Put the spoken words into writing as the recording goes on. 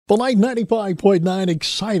Well, Night 95.9,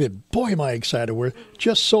 excited. Boy, am I excited. We're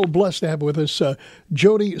just so blessed to have with us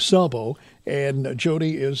Jody Salvo. And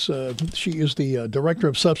Jody is she is the Director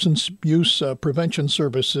of Substance Abuse Prevention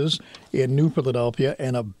Services in New Philadelphia.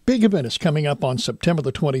 And a big event is coming up on September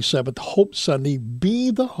the 27th, Hope Sunday,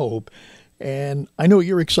 Be the Hope. And I know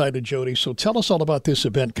you're excited, Jody, so tell us all about this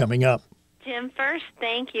event coming up. Jim, first,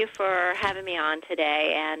 thank you for having me on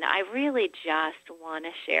today. And I really just want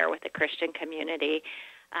to share with the Christian community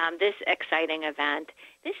this exciting event.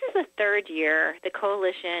 This is the third year the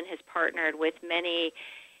Coalition has partnered with many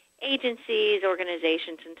agencies,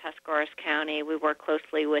 organizations in Tuscarawas County. We work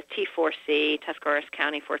closely with T4C, Tuscarawas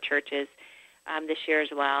County for Churches, this year as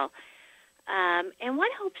well. And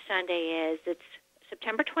what Hope Sunday is, it's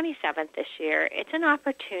September 27th this year. It's an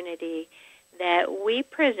opportunity that we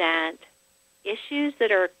present issues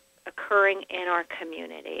that are occurring in our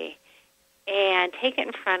community and take it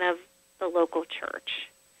in front of the local church.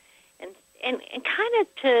 And kind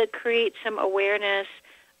of to create some awareness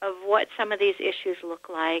of what some of these issues look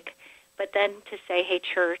like, but then to say, hey,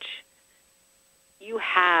 church, you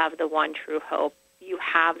have the one true hope. You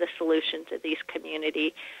have the solution to these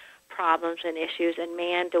community problems and issues. And,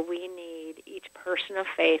 man, do we need each person of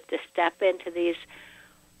faith to step into these,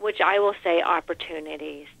 which I will say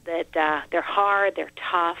opportunities, that they're hard, they're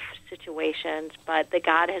tough situations, but that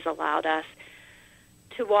God has allowed us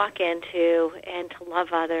to walk into and to love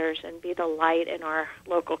others and be the light in our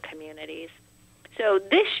local communities. So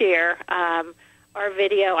this year, our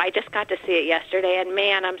video, I just got to see it yesterday, and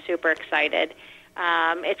man, I'm super excited.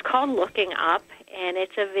 It's called Looking Up, and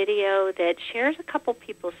it's a video that shares a couple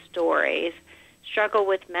people's stories, struggle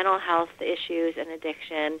with mental health issues and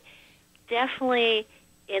addiction, definitely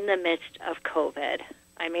in the midst of COVID.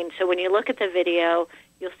 I mean, so when you look at the video,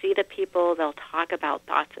 you'll see the people, they'll talk about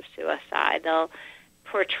thoughts of suicide, they'll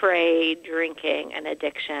portray drinking and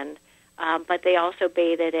addiction, but they also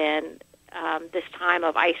bathe it in this time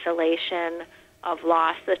of isolation, of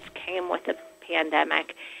loss that came with the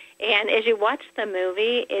pandemic. And as you watch the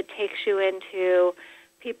movie, it takes you into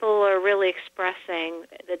people are really expressing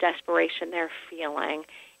the desperation they're feeling.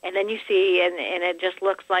 And then you see, and it just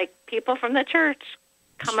looks like people from the church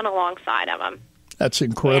coming alongside of them. That's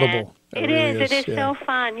incredible. It is so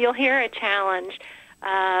fun. You'll hear a challenge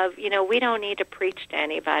of, we don't need to preach to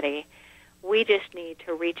anybody. We just need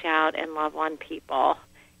to reach out and love on people.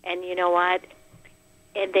 And you know what?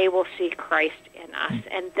 And they will see Christ in us.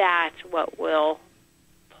 And that's what will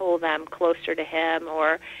pull them closer to Him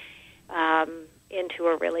or into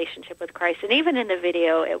a relationship with Christ. And even in the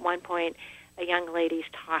video, at one point, a young lady's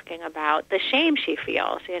talking about the shame she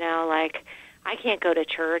feels, like, I can't go to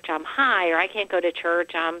church, I'm high, or I can't go to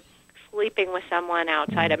church, I'm sleeping with someone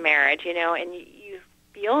outside of marriage, and you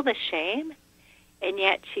feel the shame, and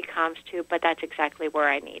yet she comes to, but that's exactly where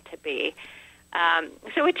I need to be.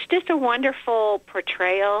 So it's just a wonderful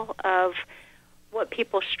portrayal of what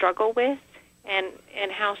people struggle with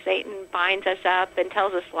and how Satan binds us up and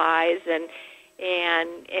tells us lies and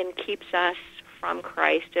keeps us from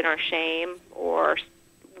Christ in our shame or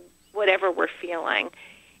whatever we're feeling.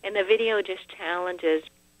 And the video just challenges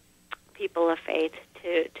people of faith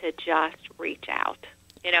to just reach out,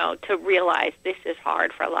 to realize this is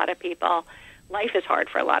hard for a lot of people. Life is hard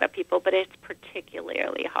for a lot of people, but it's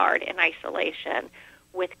particularly hard in isolation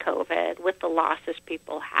with COVID, with the losses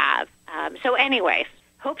people have. So anyways,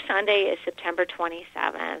 Hope Sunday is September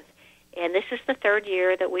 27th, and this is the third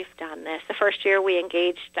year that we've done this. The first year we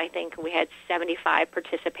engaged, I think we had 75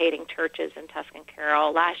 participating churches in Tuscan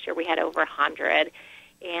Carroll. Last year we had over 100.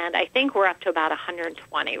 And I think we're up to about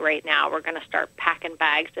 120 right now. We're going to start packing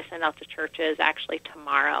bags to send out to churches actually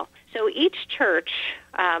tomorrow. So each church,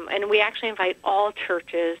 and we actually invite all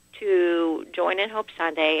churches to join in Hope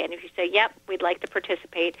Sunday. And if you say, yep, we'd like to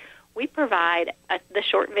participate, we provide the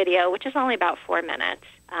short video, which is only about 4 minutes.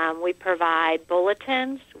 We provide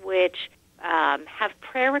bulletins, which have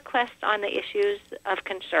prayer requests on the issues of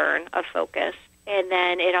concern, of focus. And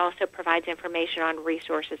then it also provides information on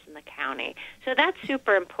resources in the county. So that's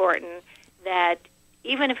super important that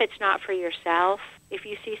even if it's not for yourself, if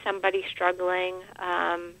you see somebody struggling,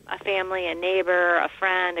 a family, a neighbor, a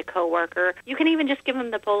friend, a coworker, you can even just give them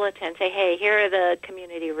the bulletin. Say, hey, here are the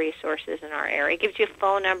community resources in our area. It gives you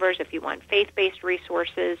phone numbers if you want faith-based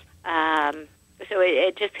resources. So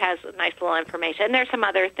it just has nice little information. And there's some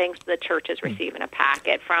other things the churches receive in a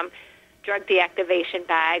packet, from drug deactivation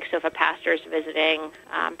bags, so if a pastor is visiting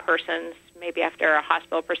persons, maybe after a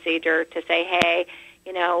hospital procedure, to say, hey,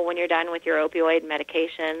 when you're done with your opioid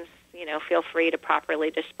medications, feel free to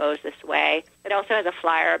properly dispose this way. It also has a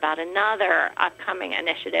flyer about another upcoming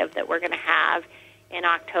initiative that we're going to have in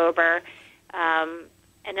October.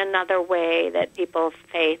 and another way that people of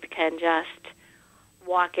faith can just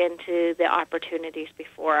walk into the opportunities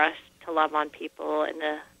before us to love on people in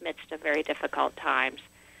the midst of very difficult times.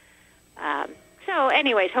 So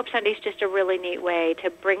anyways, Hope Sunday is just a really neat way to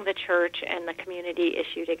bring the church and the community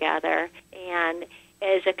issue together. And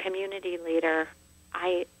as a community leader,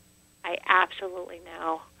 I absolutely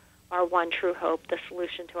know our one true hope, the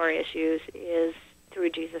solution to our issues, is through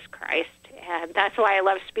Jesus Christ. And that's why I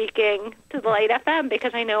love speaking to the Light FM,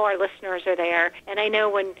 because I know our listeners are there. And I know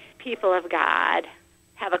when people of God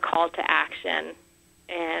have a call to action,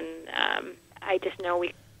 and I just know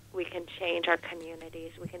we can change our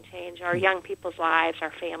communities. We can change our young people's lives,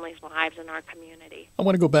 our families' lives, and our community. I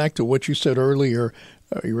want to go back to what you said earlier.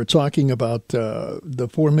 You were talking about the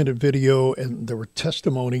 4-minute video, and there were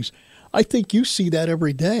testimonies. I think you see that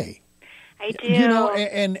every day. I do. You know,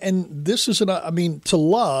 and this is, to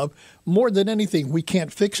love, more than anything, we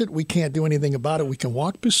can't fix it. We can't do anything about it. We can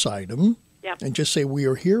walk beside them and just say, we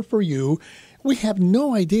are here for you. We have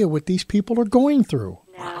no idea what these people are going through.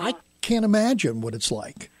 No. I can't imagine what it's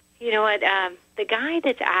like. You know what? The guy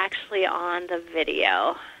that's actually on the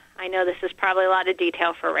video, I know this is probably a lot of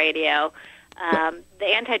detail for radio, the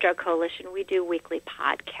Anti-Drug Coalition, we do weekly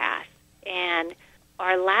podcasts. And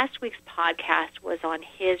our last week's podcast was on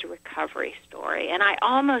his recovery story. And I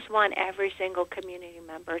almost want every single community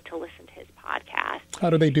member to listen to his podcast.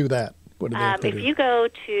 How do they do that? What do they have to if do? you go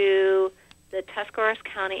to the Tuscarawas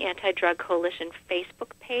County Anti-Drug Coalition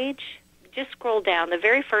Facebook page, just scroll down. The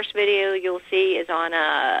very first video you'll see is on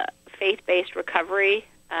a faith-based recovery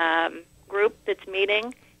group that's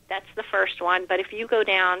meeting. That's the first one. But if you go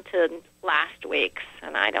down to last week's,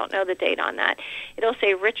 and I don't know the date on that, it'll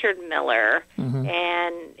say Richard Miller,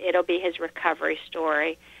 and it'll be his recovery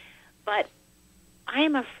story. But I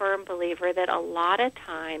am a firm believer that a lot of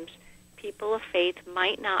times people of faith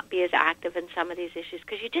might not be as active in some of these issues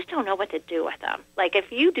because you just don't know what to do with them. Like,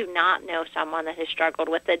 if you do not know someone that has struggled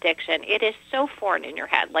with addiction, it is so foreign in your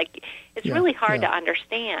head. Like, it's really hard to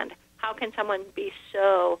understand. How can someone be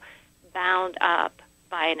so bound up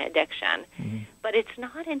by an addiction? But it's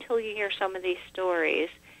not until you hear some of these stories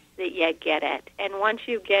that you get it. And once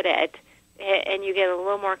you get it, and you get a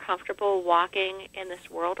little more comfortable walking in this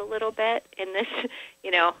world a little bit, in this,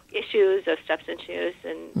 issues of substance use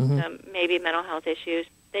and maybe mental health issues,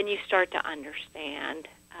 then you start to understand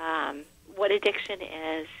what addiction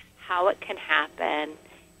is, how it can happen,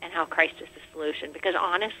 and how Christ is the solution. Because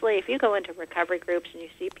honestly, if you go into recovery groups and you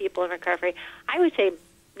see people in recovery, I would say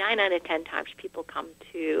 9 out of 10 times people come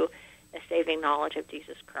to a saving knowledge of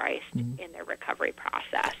Jesus Christ in their recovery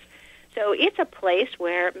process. So it's a place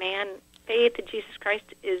where, faith in Jesus Christ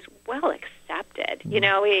is well accepted. You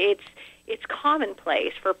know, it's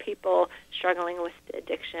commonplace for people struggling with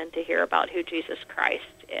addiction to hear about who Jesus Christ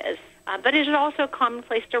is. But it is also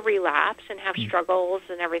commonplace to relapse and have struggles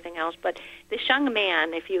and everything else. But this young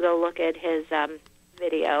man, if you go look at his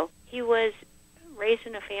video, he was raised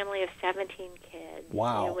in a family of 17 kids.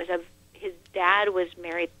 Wow. His dad was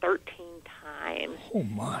married 13 times. Oh,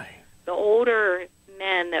 my. The older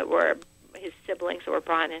men that were his siblings that were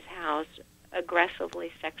brought in his house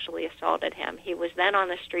aggressively sexually assaulted him. He was then on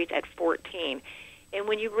the streets at 14. And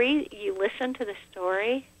when you listen to the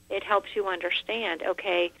story, it helps you understand,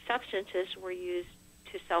 okay, substances were used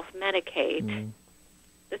to self-medicate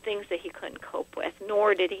the things that he couldn't cope with,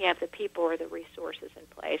 nor did he have the people or the resources in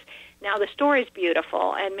place. Now, the story's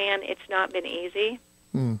beautiful, and, it's not been easy.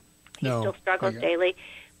 He still struggles daily,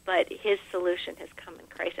 but his solution has come in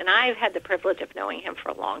Christ. And I've had the privilege of knowing him for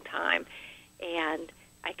a long time, and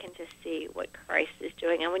I can just see what Christ is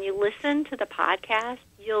doing. And when you listen to the podcast,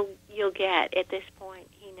 you'll get, at this point,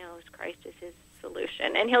 he knows Christ is his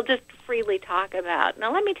solution. And he'll just freely talk about,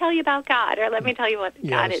 now let me tell you about God, or let me tell you what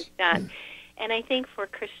God has done. And I think for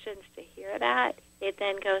Christians to hear that, it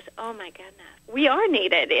then goes, oh, my goodness, we are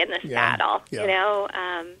needed in this battle,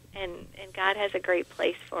 and God has a great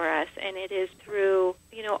place for us. And it is through,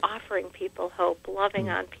 offering people hope, loving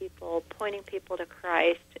on people, pointing people to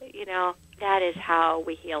Christ, that is how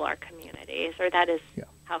we heal our communities, or that is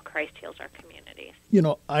how Christ heals our communities.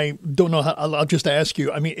 I don't know how, I'll just ask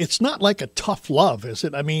you, it's not like a tough love, is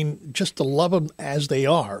it? Just to love them as they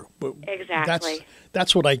are. Exactly.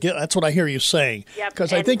 That's what I get. That's what I hear you saying.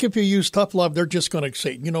 Because I think if you use tough love, they're just going to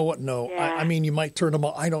say, you know what, no. You might turn them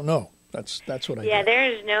off. I don't know. That's what I get.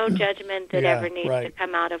 There is no judgment that ever needs to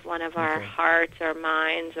come out of one of our hearts or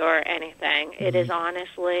minds or anything. It is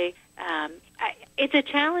honestly, it's a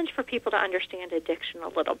challenge for people to understand addiction a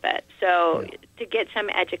little bit. So to get some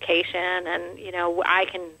education, and, I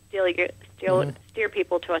can steer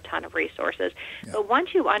people to a ton of resources. But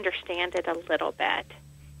once you understand it a little bit,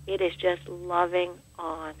 It is just loving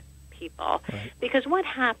on people. Right. Because what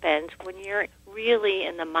happens when you're really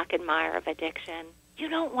in the muck and mire of addiction, you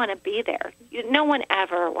don't want to be there. No one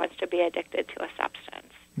ever wants to be addicted to a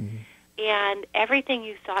substance. Mm-hmm. And everything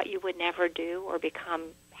you thought you would never do or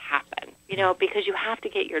become happen, because you have to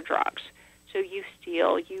get your drugs. So you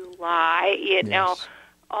steal, you lie, know,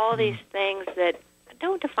 all these things that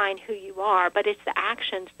don't define who you are, but it's the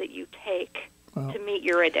actions that you take to meet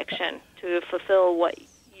your addiction, to fulfill what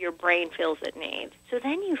your brain feels it needs. So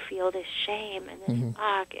then you feel this shame and this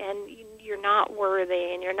fuck, and you're not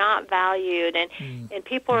worthy, and you're not valued, and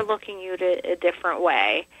people are looking at you a different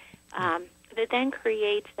way. That then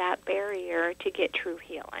creates that barrier to get true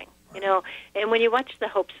healing. And when you watch the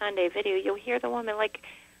Hope Sunday video, you'll hear the woman like,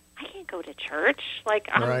 I can't go to church. Like,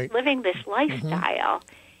 I'm living this lifestyle.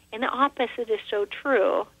 And the opposite is so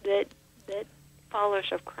true, that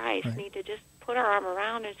followers of Christ need to just put our arm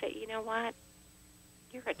around and say, you know what?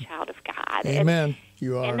 You're a child of God. Amen.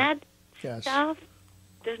 You are. And that stuff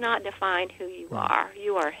does not define who you are.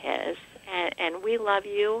 You are His. And we love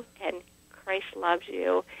you, and Christ loves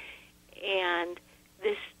you. And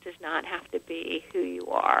this does not have to be who you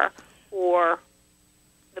are or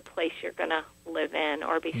the place you're going to live in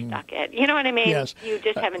or be stuck in. You know what I mean? Yes. You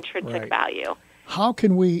just have intrinsic value. How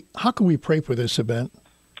can we pray for this event?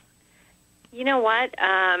 You know what?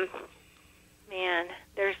 Man,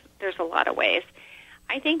 there's a lot of ways.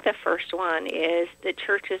 I think the first one is that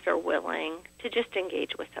churches are willing to just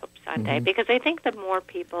engage with Hope Sunday, because I think the more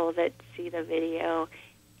people that see the video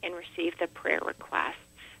and receive the prayer requests,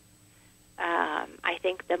 I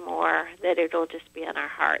think the more that it'll just be in our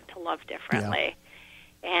heart to love differently.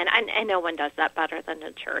 Yeah. And no one does that better than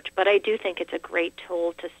the church, but I do think it's a great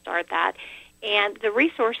tool to start that. And the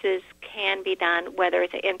resources can be done whether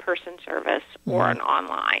it's an in-person service or an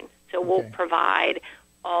online. So we'll provide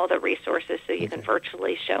all the resources so you can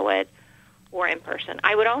virtually show it or in person.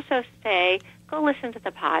 I would also say go listen to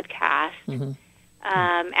the podcast.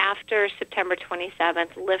 After September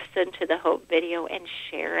 27th, listen to the Hope video and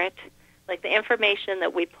share it. Like the information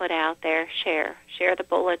that we put out there, share the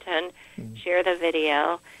bulletin, share the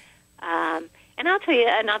video. And I'll tell you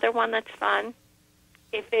another one that's fun.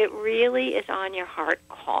 If it really is on your heart,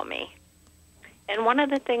 call me. And one of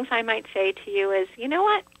the things I might say to you is, you know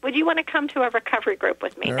what? Would you want to come to a recovery group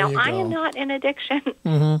with me? Now, I am not in addiction,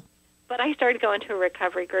 but I started going to a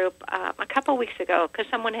recovery group a couple weeks ago because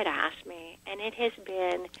someone had asked me, and it has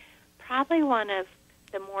been probably one of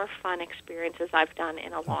the more fun experiences I've done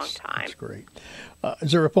in a long time. That's great.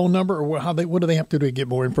 Is there a phone number, or what do they have to do to get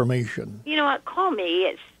more information? You know what? Call me.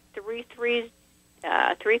 It's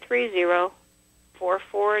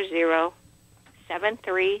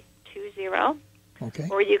 330-440-7320. Okay.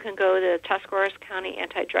 Or you can go to the Tuscarawas County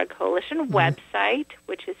Anti-Drug Coalition website,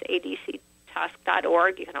 which is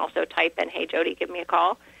adctusk.org. You can also type in, hey, Jody, give me a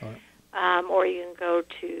call. Or you can go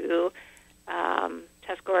to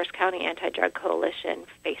Tuscarawas County Anti-Drug Coalition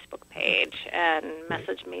Facebook page and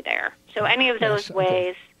message me there. So any of those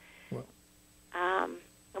ways, we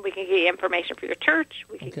can get you information for your church.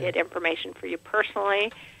 We can get information for you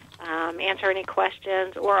personally, answer any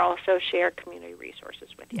questions, or also share community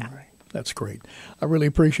resources with you. All right. That's great. I really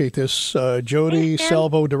appreciate this. Jody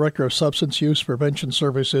Salvo, Director of Substance Use Prevention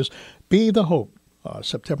Services. Be the Hope,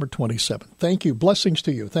 September 27th. Thank you. Blessings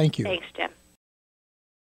to you. Thank you. Thanks, Jim.